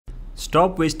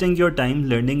Stop wasting your time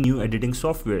learning new editing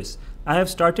softwares. I have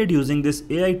started using this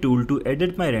AI tool to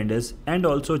edit my renders and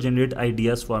also generate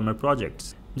ideas for my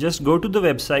projects. Just go to the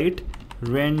website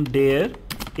Rendair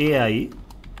AI.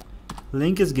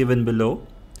 Link is given below.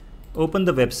 Open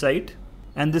the website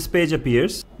and this page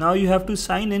appears. Now you have to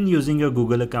sign in using your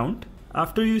Google account.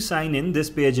 After you sign in, this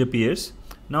page appears.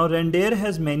 Now Rendair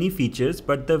has many features,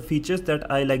 but the features that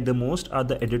I like the most are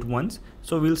the edit ones.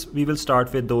 So we will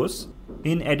start with those.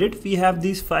 In edit, we have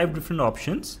these 5 different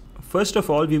options. First of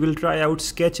all, we will try out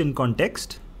sketch in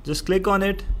context. Just click on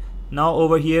it. Now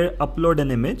over here, upload an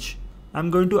image.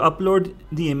 I'm going to upload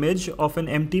the image of an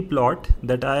empty plot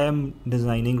that I am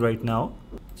designing right now.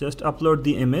 Just upload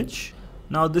the image.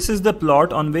 Now this is the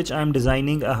plot on which I am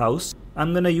designing a house.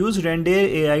 I'm gonna use Rendair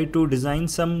AI to design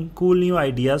some cool new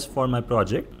ideas for my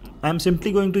project. I'm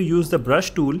simply going to use the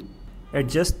brush tool,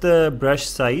 adjust the brush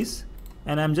size,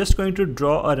 and I'm just going to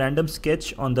draw a random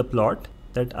sketch on the plot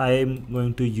that I am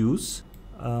going to use.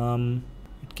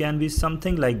 It can be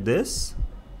something like this.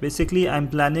 Basically, I'm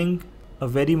planning a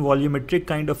very volumetric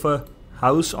kind of a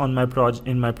house on my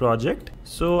project.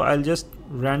 So I'll just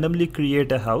randomly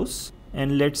create a house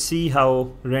and let's see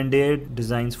how Rendair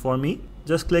designs for me.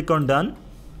 Just click on done.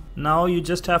 Now you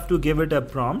just have to give it a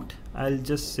prompt. I'll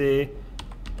just say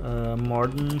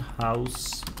modern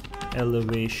house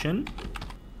elevation.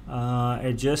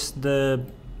 Adjust the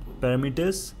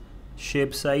parameters.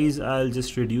 Shape size, I'll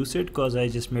just reduce it because I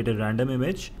just made a random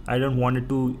image. I don't want it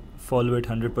to follow it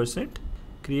 100%.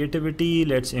 Creativity,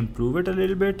 let's improve it a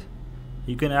little bit.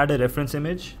 You can add a reference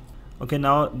image. Okay,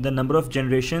 now the number of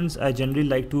generations, I generally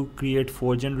like to create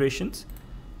 4 generations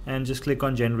and just click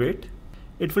on generate.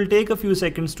 It will take a few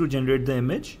seconds to generate the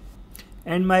image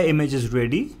and my image is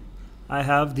ready. I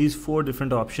have these 4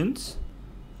 different options.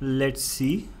 Let's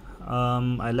see.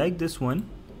 I like this one.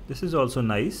 This is also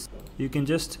nice. You can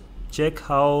just check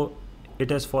how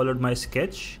it has followed my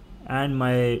sketch and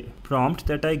my prompt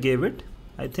that I gave it.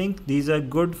 I think these are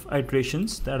good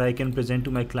iterations that I can present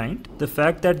to my client. The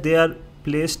fact that they are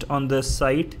placed on the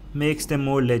site makes them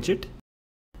more legit.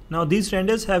 Now these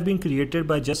renders have been created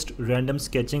by just random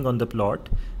sketching on the plot,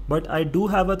 but I do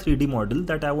have a 3D model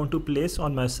that I want to place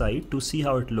on my site to see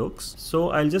how it looks.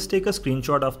 So I'll just take a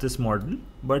screenshot of this model,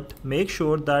 but make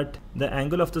sure that the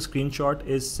angle of the screenshot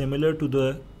is similar to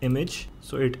the image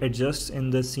so it adjusts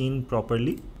in the scene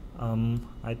properly.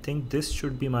 I think this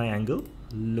should be my angle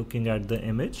looking at the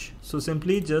image. So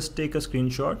simply just take a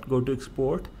screenshot, go to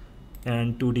export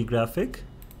and 2D graphic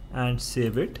and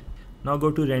save it. Now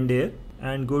go to Rendair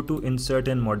and go to insert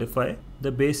and modify.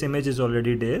 The base image is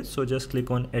already there, so just click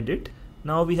on edit.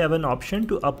 Now we have an option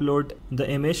to upload the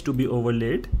image to be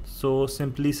overlaid. So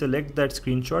simply select that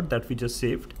screenshot that we just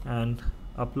saved and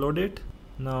upload it.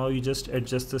 Now you just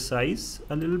adjust the size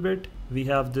a little bit. We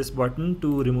have this button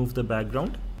to remove the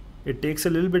background. It takes a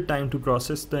little bit time to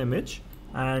process the image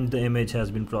and the image has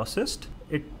been processed.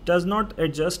 It does not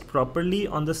adjust properly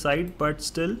on the side, but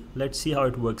still let's see how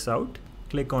it works out.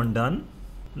 Click on done.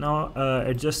 Now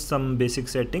adjust some basic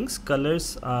settings.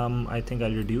 Colors, I think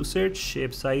I'll reduce it.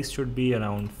 Shape size should be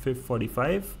around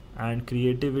 45 and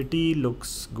creativity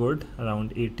looks good,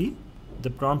 around 80. The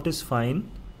prompt is fine.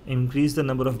 Increase the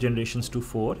number of generations to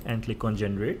 4 and click on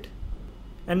generate.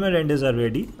 And my renders are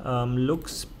ready.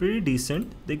 Looks pretty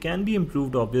decent. They can be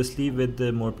improved obviously with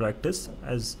more practice,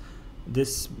 as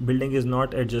this building is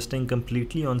not adjusting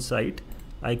completely on site.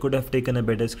 I could have taken a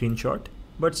better screenshot,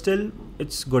 but still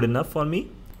it's good enough for me.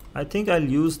 I think I'll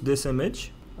use this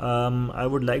image. I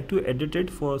would like to edit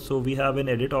it so we have an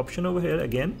edit option over here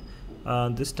again.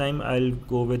 This time I'll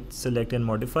go with select and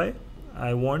modify.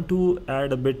 I want to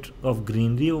add a bit of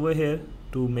greenery over here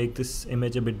to make this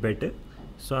image a bit better.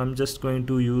 So I'm just going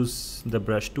to use the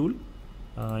brush tool,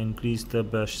 increase the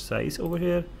brush size over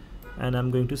here, and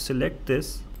I'm going to select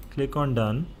this, click on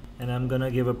done, and I'm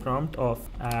gonna give a prompt of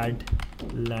add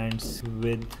lands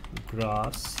with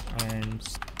grass and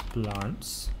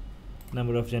plants.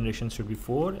 Number of generations should be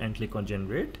 4 and click on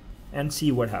generate and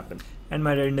see what happens. And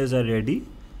my renders are ready.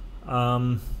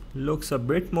 Looks a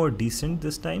bit more decent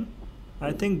this time.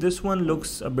 I think this one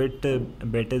looks a bit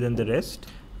better than the rest.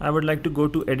 I would like to go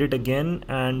to edit again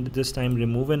and this time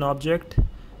remove an object.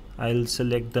 I'll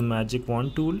select the magic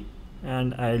wand tool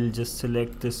and I'll just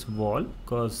select this wall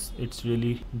because it's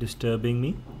really disturbing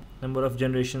me. Number of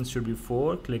generations should be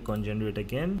 4. Click on generate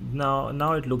again. Now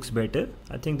it looks better.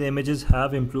 I think the images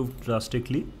have improved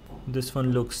drastically. This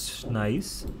one looks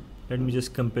nice. Let me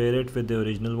just compare it with the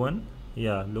original one.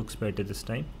 Yeah, looks better this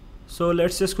time. So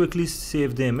let's just quickly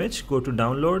save the image. Go to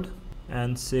download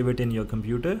and save it in your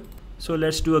computer. So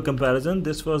let's do a comparison.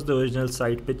 This was the original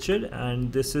site picture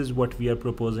and this is what we are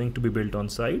proposing to be built on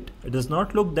site. It does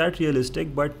not look that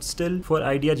realistic, but still for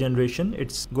idea generation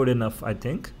it's good enough, I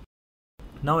think.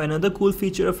 Now another cool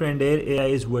feature of Rendair AI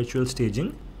is virtual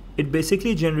staging. It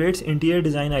basically generates interior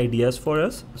design ideas for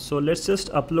us. So let's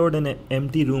just upload an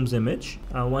empty rooms image.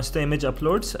 Once the image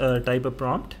uploads, type a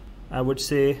prompt. I would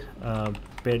say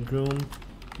bedroom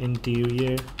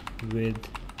interior with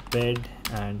bed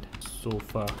and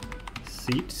sofa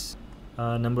seats.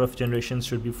 Number of generations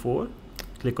should be 4.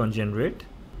 Click on generate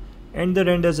and the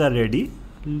renders are ready.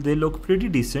 They look pretty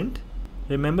decent.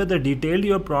 Remember, the detailed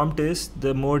your prompt is,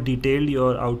 the more detailed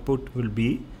your output will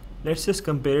be. Let's just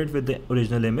compare it with the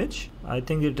original image. I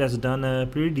think it has done a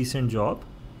pretty decent job.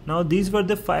 Now these were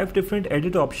the 5 different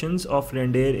edit options of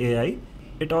Rendair AI.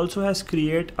 It also has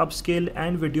create, upscale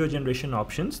and video generation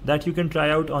options that you can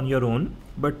try out on your own.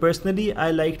 But personally,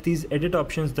 I liked these edit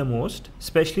options the most,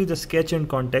 especially the sketch and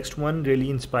context one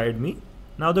really inspired me.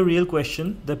 Now the real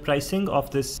question, the pricing of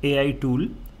this AI tool.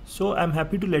 So I'm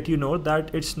happy to let you know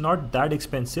that it's not that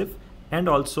expensive, and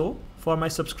also for my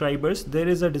subscribers there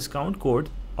is a discount code.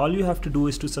 All you have to do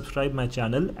is to subscribe my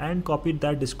channel and copy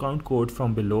that discount code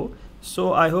from below.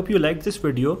 So I hope you liked this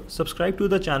video. Subscribe to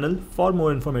the channel for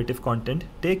more informative content.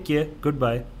 Take care.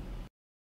 Goodbye.